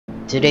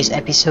today's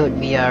episode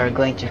we are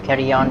going to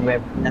carry on where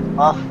we left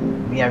off.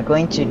 We are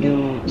going to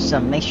do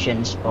some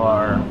missions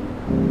for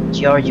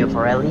Giorgio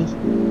Forelli.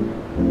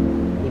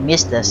 He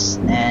missed us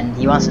and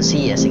he wants to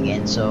see us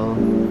again, so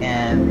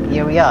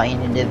here we are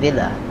in the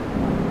villa,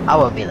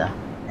 our villa.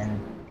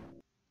 And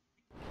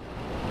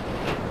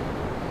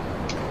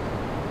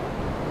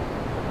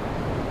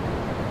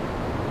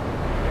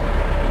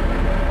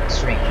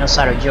strange, no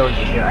sign of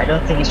Giorgio here. I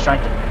don't think he's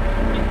trying to.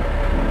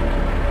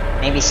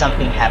 Maybe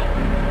something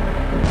happened.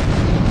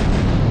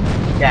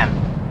 Damn.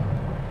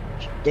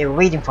 They were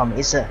waiting for me.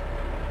 It's a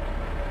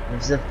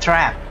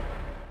trap.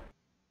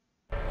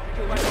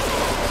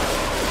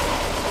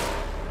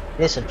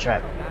 It's a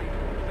trap.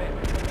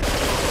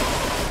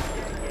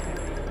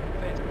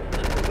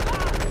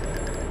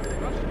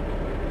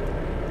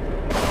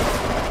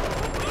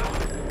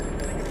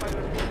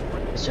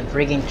 It's a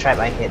freaking trap.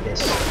 I hate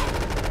this.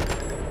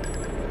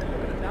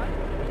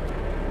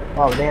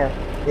 Wow,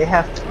 they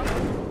have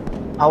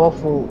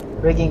powerful,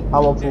 freaking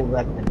powerful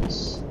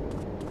weapons.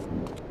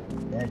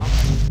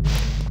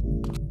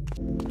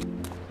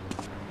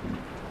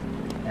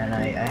 And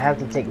I have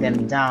to take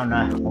them down,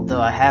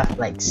 although I have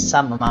like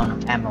some amount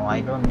of ammo.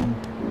 I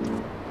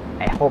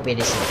hope it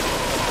isn't.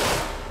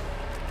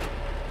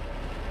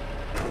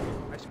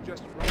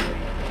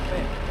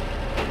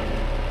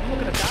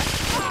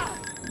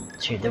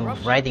 Shit, they were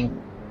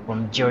riding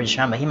from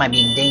Giorgio, but he might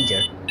be in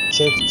danger.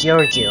 Save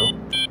Giorgio.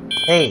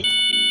 Hey,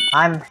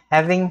 I'm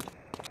having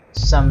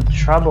some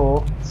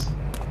trouble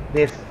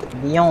with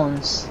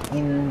Leons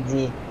in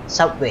the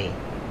subway.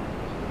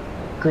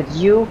 Could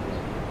you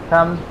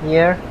come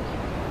here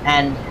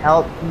and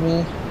help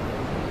me?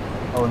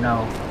 Oh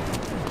no.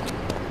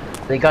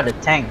 We got a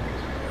tank,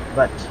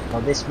 but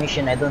for this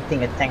mission I don't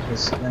think a tank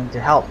is going to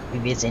help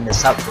if it's in the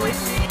subway.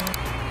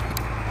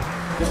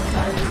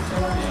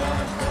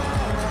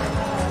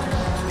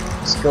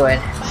 Let's go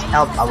and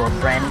help our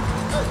friend.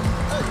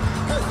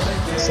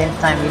 At the same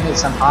time we need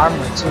some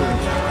armor too.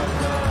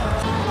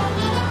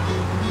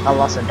 I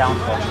lost a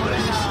downfall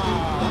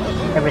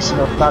here. Every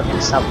single plug in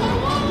the subway.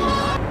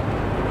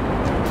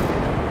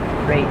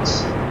 Great.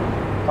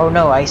 Oh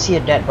no, I see a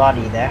dead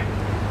body there.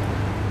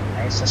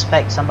 I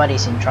suspect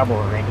somebody's in trouble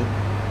already.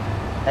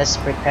 Let's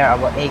prepare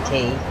our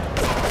AK.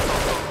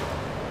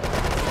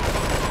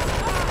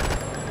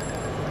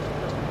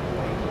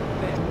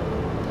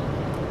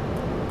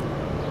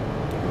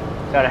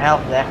 Got a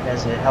health there.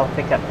 There's a health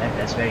pickup there.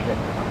 That's very good.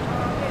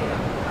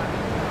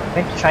 I'm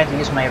going to try to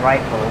use my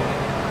rifle.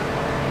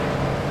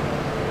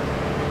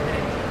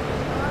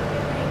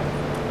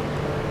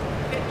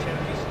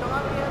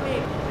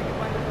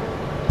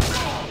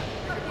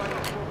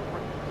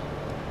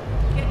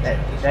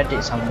 That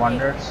did some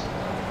wonders.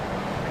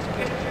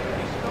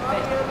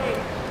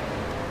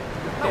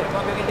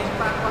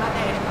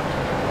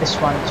 This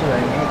one too, I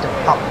need to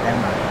pop them.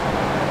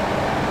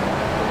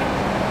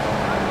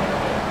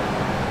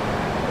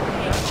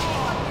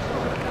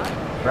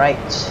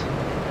 Right.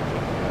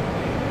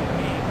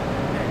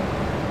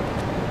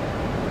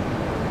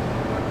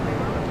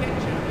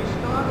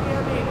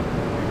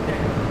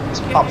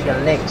 Let's pop your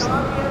legs.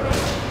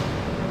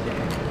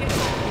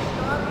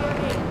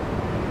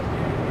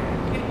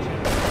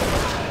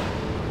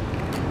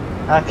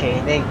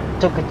 Okay, they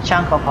took a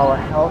chunk of our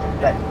health,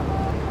 but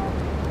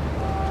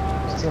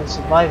still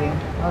surviving.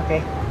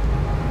 Okay,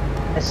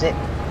 that's it.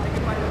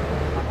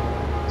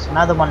 There's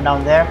another one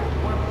down there.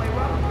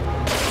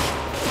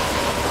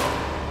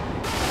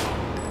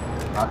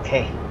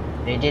 Okay,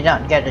 they did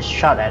not get a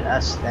shot at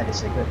us. That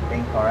is a good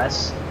thing for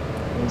us.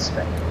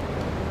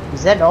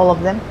 Is that all of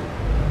them?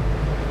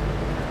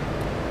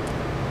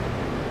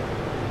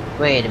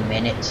 Wait a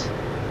minute.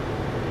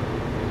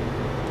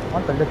 I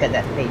want to look at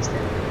that face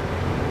then.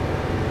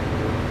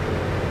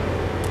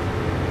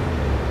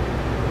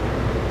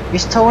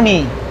 It's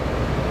Tony!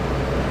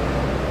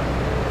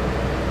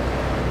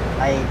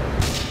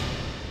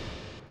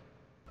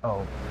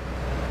 Oh.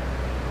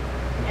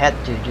 You had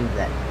to do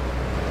that.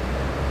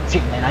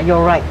 Shit man, are you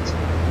alright?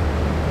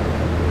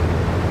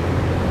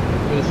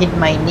 They hit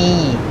my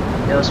knee,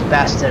 those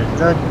bastards.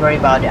 Don't worry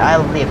about it,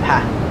 I'll live. Ha!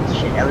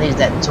 Shit, at least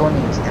that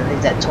Tony is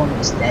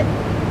dead.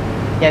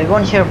 Yeah, we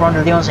won't hear from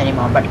the Leons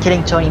anymore, but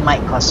killing Tony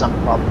might cause some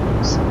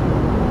problems.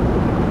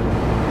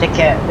 Take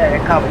care,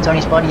 recover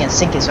Tony's body and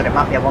sink it so the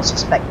mafia won't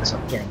suspect us of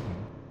killing him.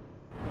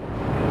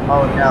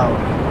 Oh no.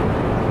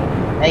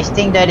 I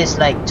think that is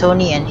like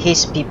Tony and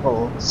his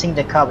people sink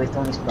the car with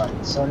Tony's body.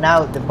 So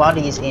now the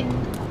body is in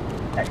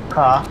that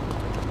car.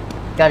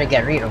 Gotta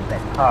get rid of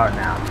that car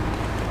now.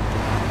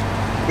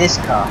 This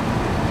car.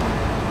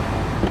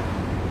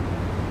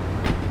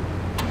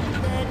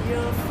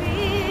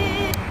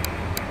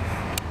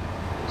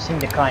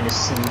 Sink the car in the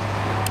sea.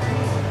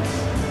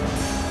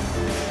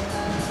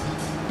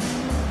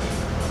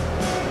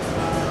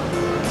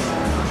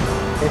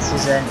 This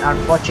is an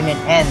unfortunate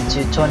end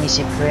to Tony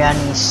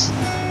Cipriani's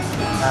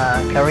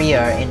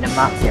career in the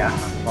mafia,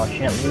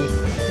 unfortunately,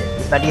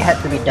 but it had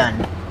to be done.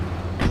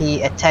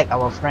 He attacked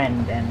our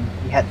friend and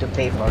he had to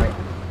pay for it.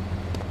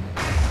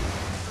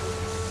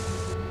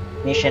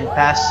 Mission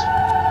passed.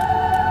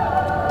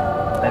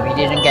 but we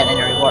didn't get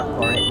any reward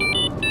for it.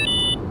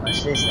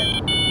 What's this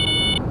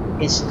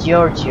then? It's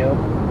Giorgio.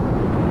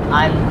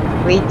 I'm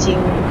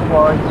waiting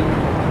for you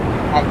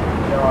at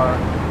your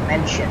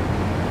mansion.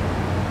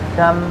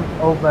 Come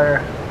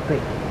over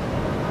quick.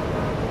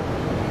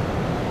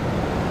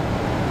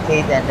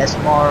 Okay then, there's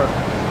more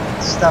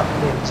stuff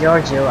with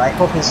Giorgio. I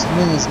hope his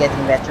knee is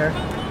getting better.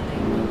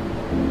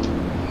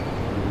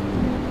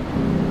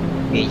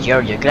 Hey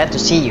Giorgio, glad to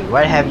see you.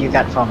 What have you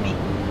got for me?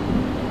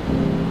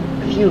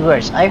 A few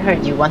words. I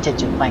heard you wanted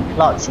to find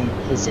Claude since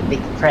he's a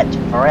big threat to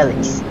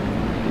Forelli's.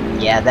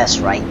 Yeah, that's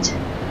right.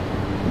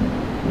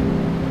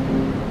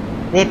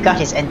 They've got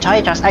his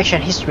entire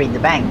transaction history in the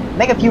bank.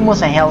 Make a few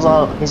moves and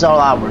he's all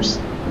ours.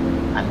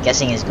 I'm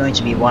guessing it's going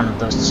to be one of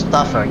those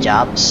stuffer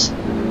jobs.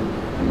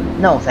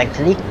 No,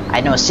 thankfully,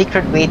 I know a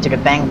secret way to the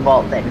bank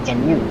vault that we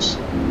can use.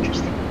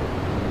 Interesting.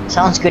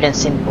 Sounds good and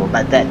simple,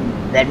 but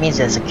that means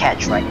there's a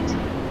catch, right?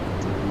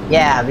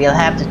 Yeah, we'll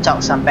have to talk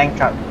to some bank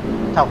truck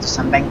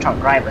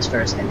drivers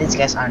first, and these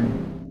guys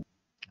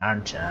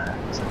aren't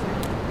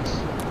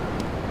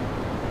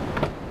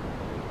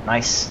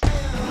nice.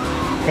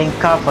 Pink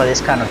car for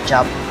this kind of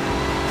job.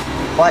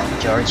 What,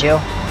 Giorgio?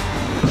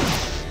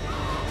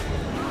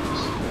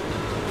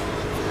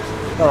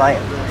 Well, I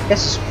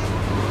guess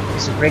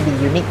it's a pretty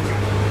unique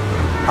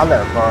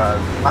color for a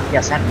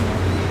mafia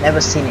sentinel. Never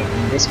seen it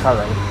in this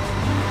color.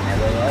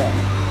 Never.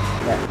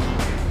 Yeah.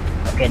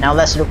 Okay, now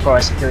let's look for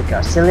a security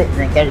car. Steal it and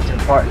then get it to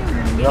the port,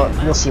 and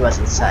we'll see what's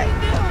inside.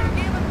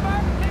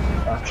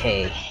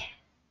 Okay.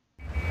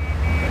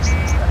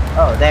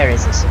 Oh, there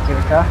is a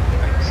security car.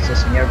 It's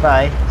just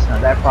nearby. It's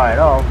not that far at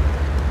all.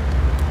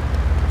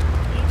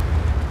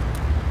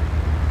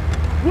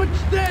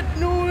 What's that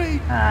noise?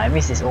 I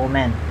miss this old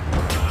man.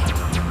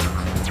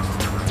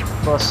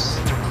 Of course,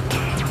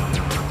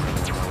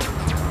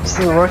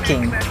 still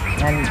working,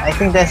 and I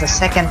think that's the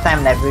second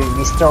time that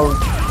we stole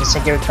the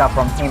security car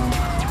from him.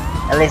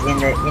 At least in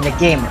the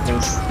game, at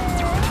least.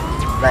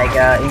 Like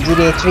in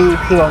GTA 3,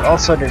 he was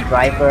also the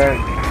driver.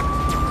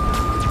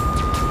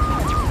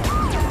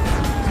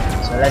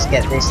 So let's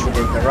get this to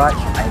the garage.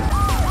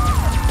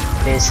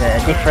 There's a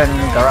different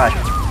garage.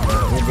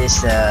 It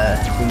is the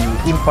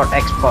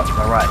import-export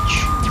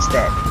garage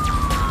instead.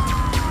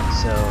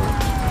 So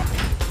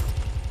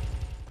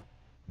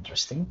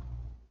interesting.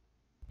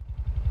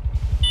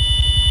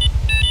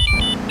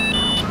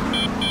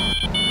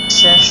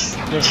 Access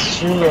the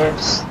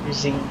sewers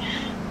using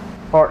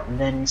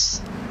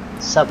Portland's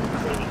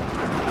subway,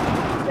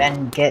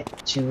 then get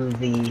to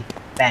the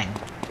bank.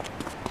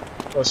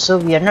 Oh, so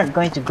we are not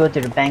going to go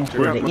to the bank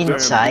through the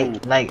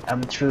inside, like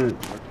through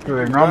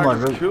a normal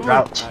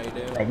route,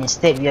 but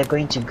instead we are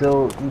going to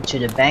go into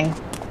the bank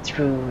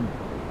through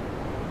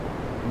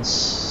the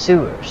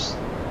sewers,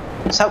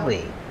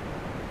 subway.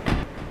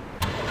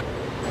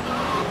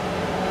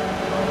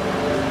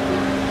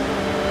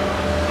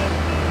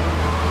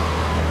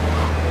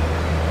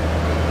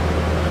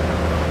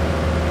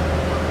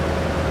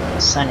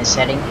 The sun is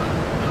setting.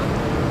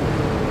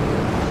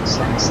 The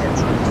sun is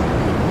setting.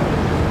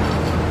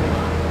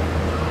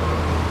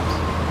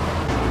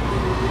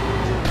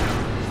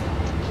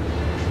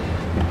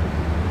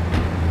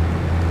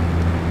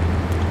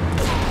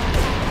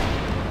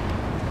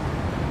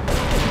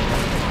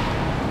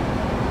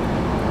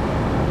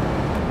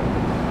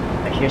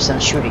 I hear some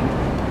shooting.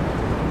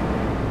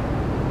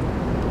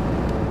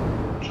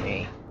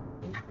 Okay,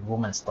 the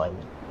woman's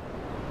toilet.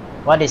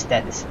 What is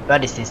that?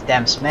 What is this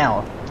damn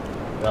smell?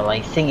 Well,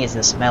 I think it's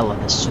the smell of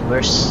the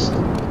sewers.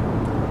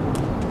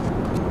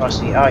 Of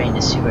course, we are in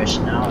the sewers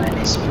now, and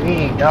it's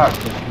really dark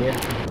in here.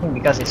 I think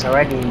because it's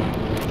already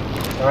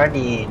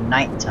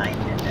night time,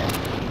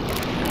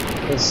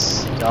 and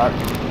it's dark,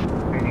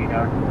 really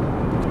dark.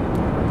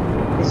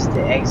 This is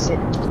the exit.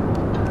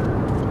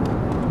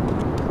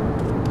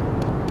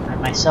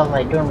 And myself,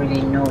 I don't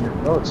really know the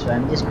road, so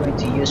I'm just going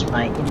to use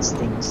my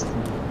instincts.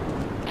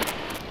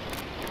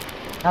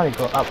 Now we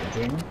go up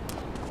again.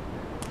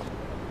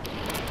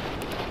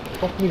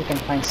 Hopefully we can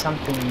find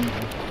something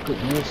of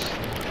good news.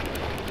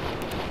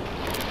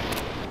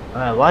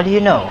 What do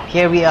you know?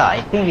 Here we are.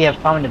 I think we have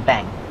found the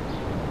bank.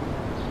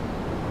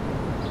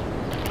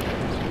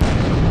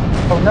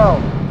 Oh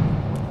no!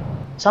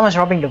 Someone's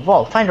robbing the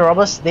vault. Find the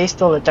robbers. They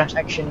stole the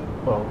transaction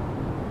info.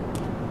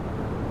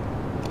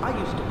 I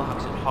used to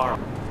box at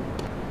Harvard.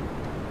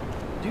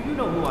 Do you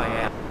know who I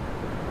am?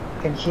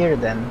 I can hear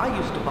them. I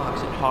used to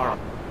box at Harvard.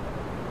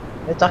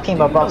 They're talking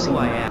about boxing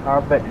in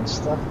Harvard and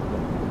stuff.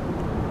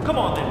 Come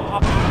on then,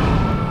 Pop. I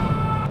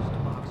used to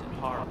box at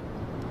Harvard.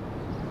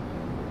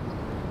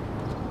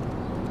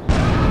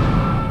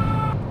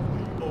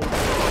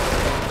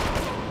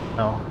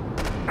 No.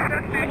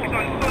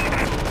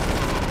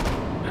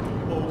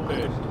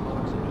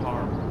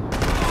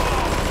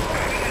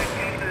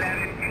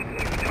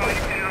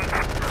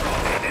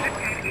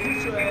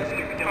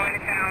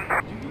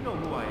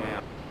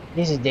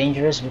 This is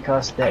dangerous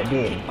because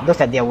they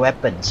look at their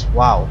weapons.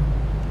 Wow.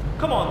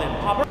 Come on then,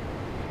 Popper.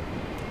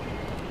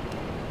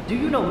 Do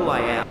you know who I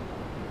am?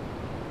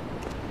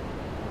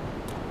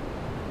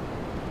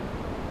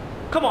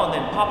 Come on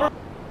then, Popper.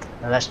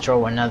 Now let's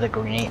throw another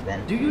grenade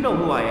then. Do you know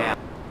who I am?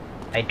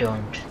 I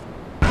don't.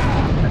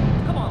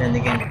 Come on. Then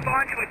again,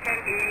 Respond to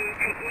attendee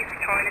to East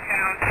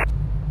Chinatown.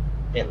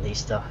 deadly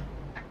stuff.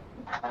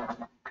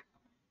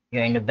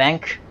 You're in the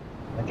bank?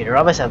 Okay, the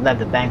robbers have left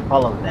the bank,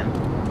 follow them.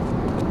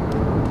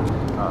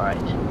 Alright.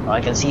 Oh,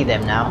 I can see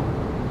them now.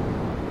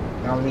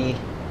 Only...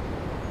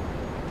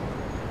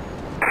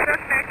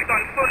 Suspect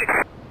on foot.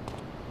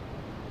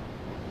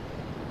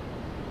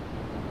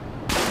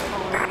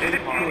 Attendee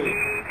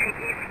to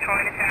East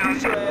Chinatown. We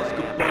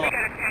got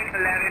a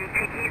 1011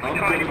 to East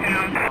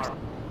Chinatown.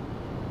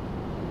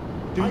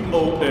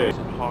 DOA.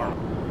 Harm.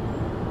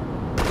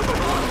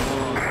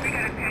 We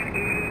got a 10E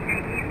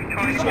to East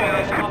Chinatown.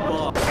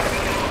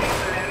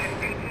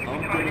 11 to East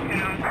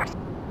Chinatown.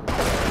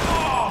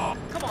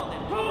 Come on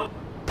then, Popper.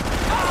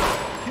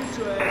 We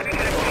got a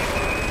 10E to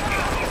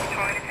East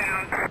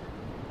Chinatown.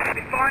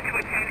 Respond to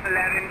a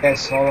 1011 to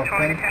That's East all of them.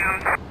 Chinatown.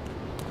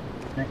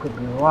 I could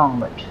be wrong,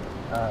 but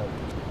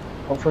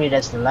hopefully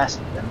that's the last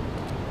of them.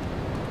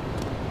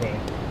 Okay.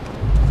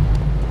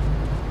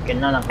 Okay,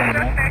 none of them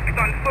left. Suspect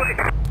on foot.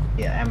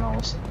 Yeah,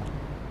 emeralds.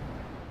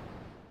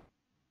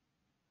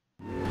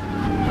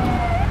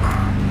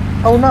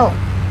 Oh no!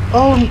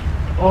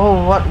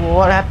 Oh,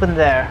 what happened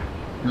there?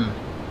 I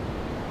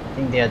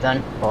think they are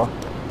done for.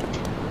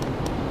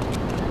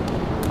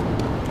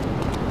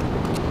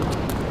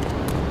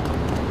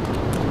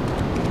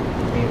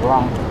 Be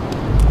wrong.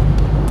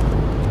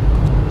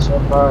 So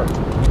far,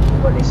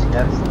 what is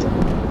left?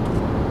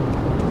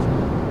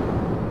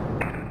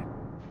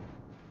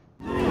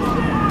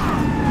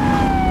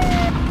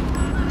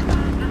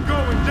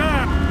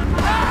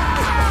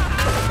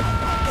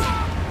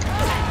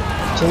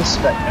 Chase,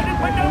 but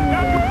we don't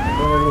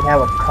really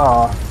have a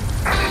car.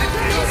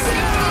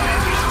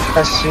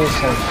 Let's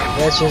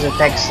use a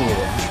taxi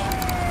then.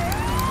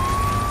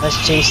 Let's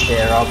chase the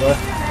robber.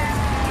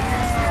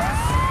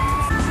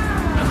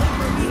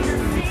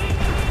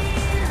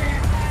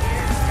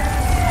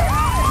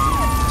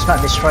 Let's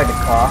not destroy the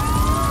car.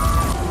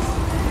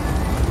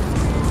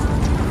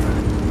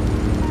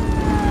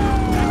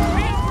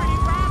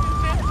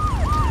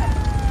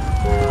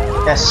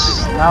 Yes,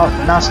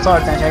 now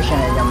start transaction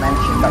as I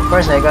mentioned, but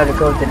first I gotta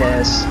go to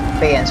this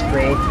pay and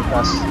spray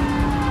because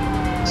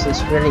this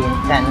is really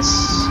intense.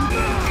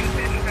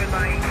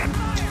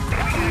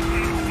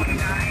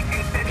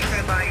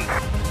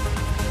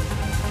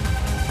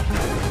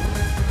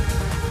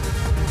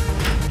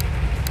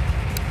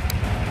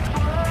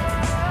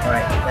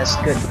 Alright, that's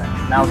good.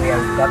 Now we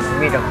have gotten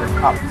rid of the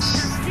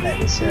cops. That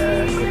is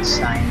a good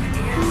sign.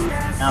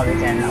 Now we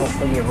can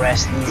hopefully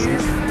rest easy.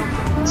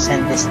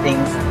 Send this thing.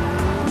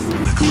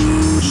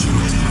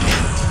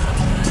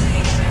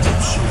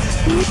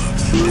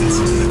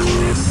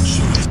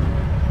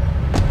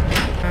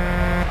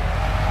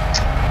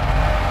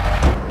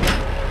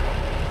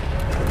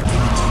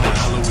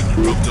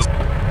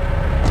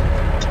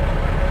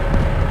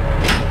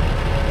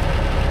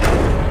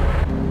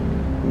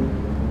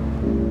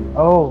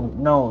 Oh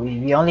no,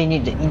 we only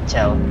need the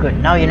intel. Good,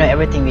 now you know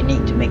everything we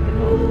need to make the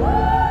move.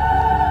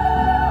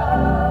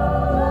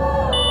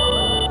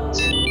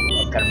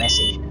 I've got a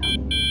message now.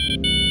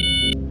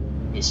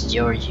 It's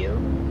Giorgio.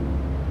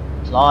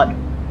 Plot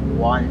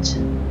went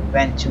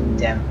too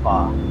damn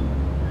far.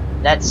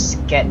 Let's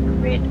get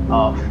rid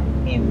of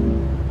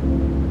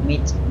him.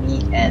 Meet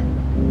me at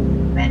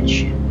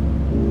mansion.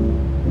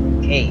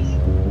 Okay.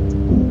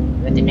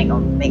 We have to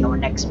make our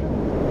next move.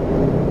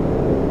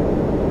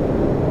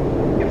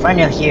 If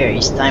finally here,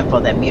 it's time for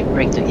that mute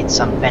break to eat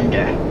some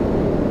fender.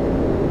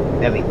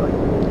 Where we going?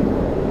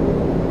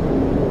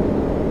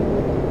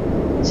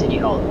 City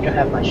Hall. We don't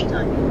have much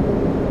time.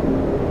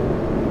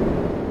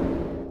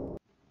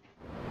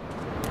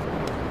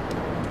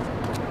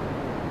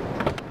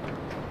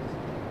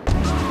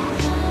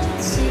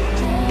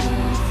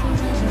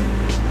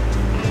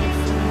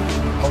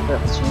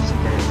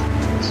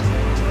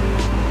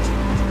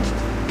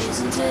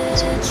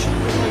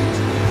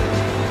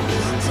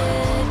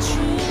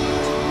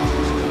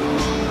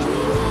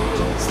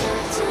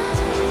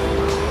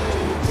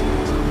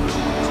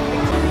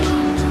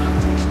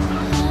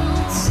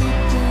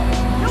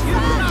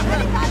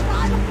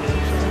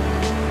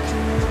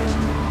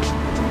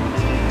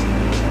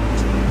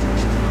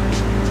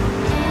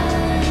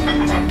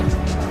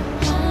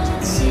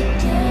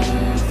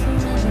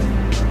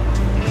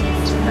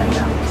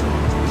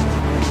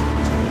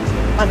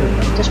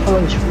 Just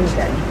follow this rule,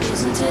 guy.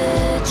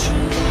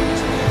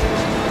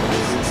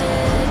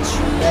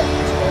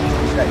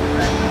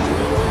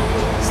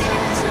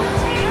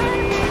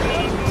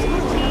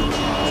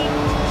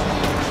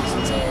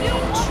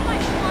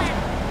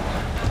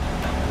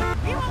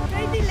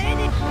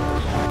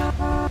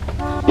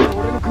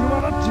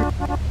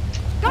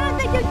 Gonna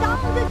take you down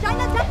to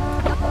Chinatown.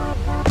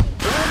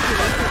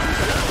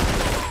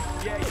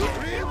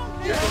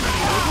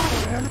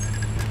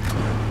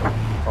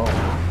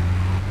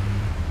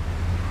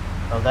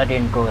 Well, that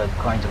didn't go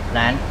according to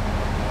plan.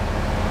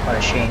 What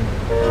a shame.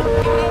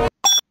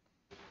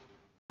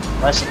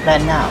 What's the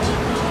plan now?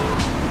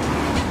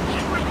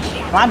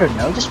 I don't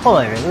know, just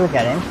follow it, look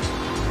at him.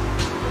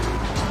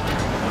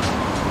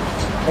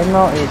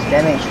 Demo is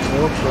damaged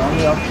roof, the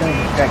only option is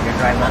to drag the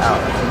driver out.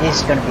 Okay,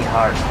 this is gonna be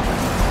hard.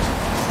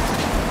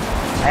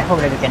 I hope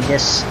that we can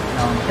just, you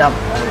know, dump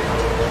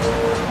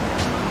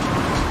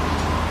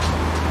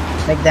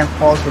make them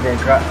fall to the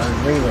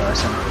river or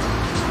something.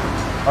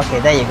 Okay,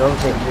 there you go,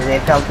 they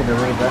fell to the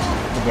river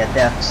with their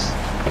deaths.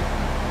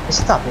 This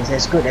stuff is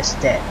as good as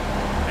dead.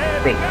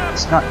 Wait,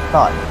 it's not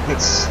thought,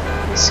 it's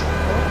his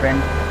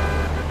girlfriend.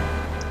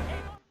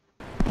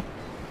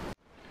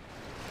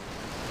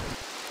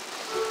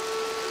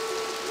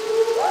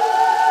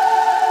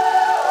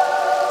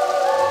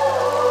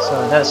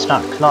 So that's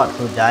not Claude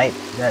who died,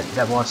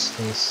 that was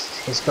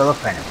his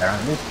girlfriend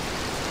apparently.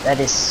 That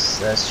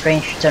is a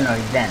strange turn of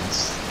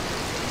events.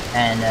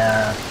 And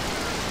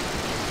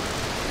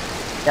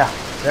yeah,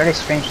 very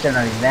strange turn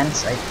of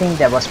events. I think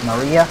that was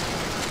Maria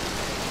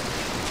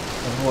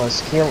who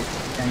was killed,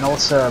 and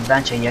also a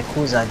bunch of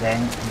Yakuza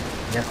gang,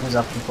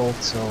 Yakuza people.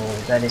 So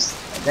that is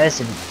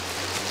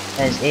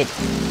it.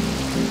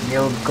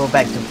 We'll go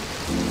back to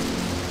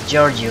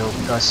Giorgio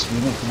because we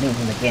need to meet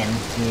him again.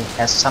 He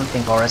has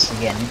something for us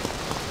again.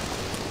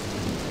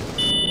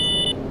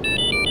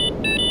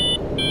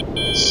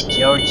 It's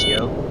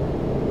Giorgio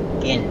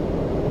again.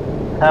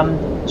 Come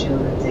to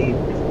the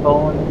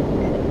phone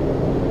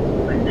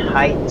and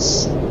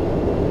Heights.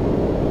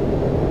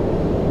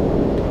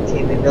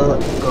 Okay, we will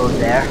go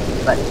there,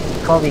 but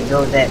before we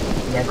go there,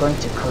 we are going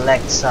to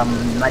collect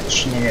some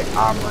much needed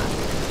armor.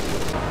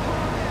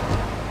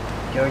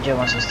 Giorgio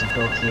wants us to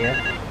go here.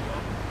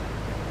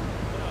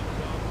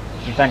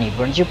 Giovanni,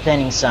 weren't you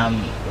planning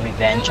some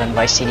revenge on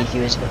Vice City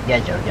Hughes? Yeah,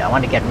 Giorgio, I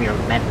want to get rid of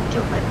the man who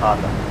killed my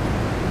father.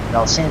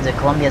 Well, since the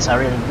Colombians are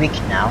really weak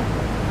now,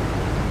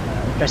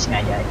 interesting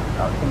idea.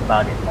 I'll think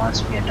about it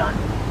once we are done.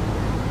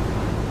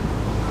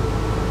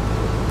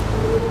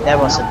 That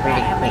was a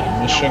pretty quick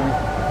mission.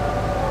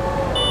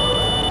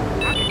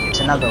 It's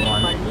another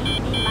one.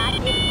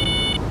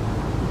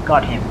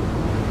 Got him.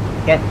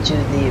 Get to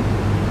the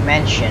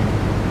mansion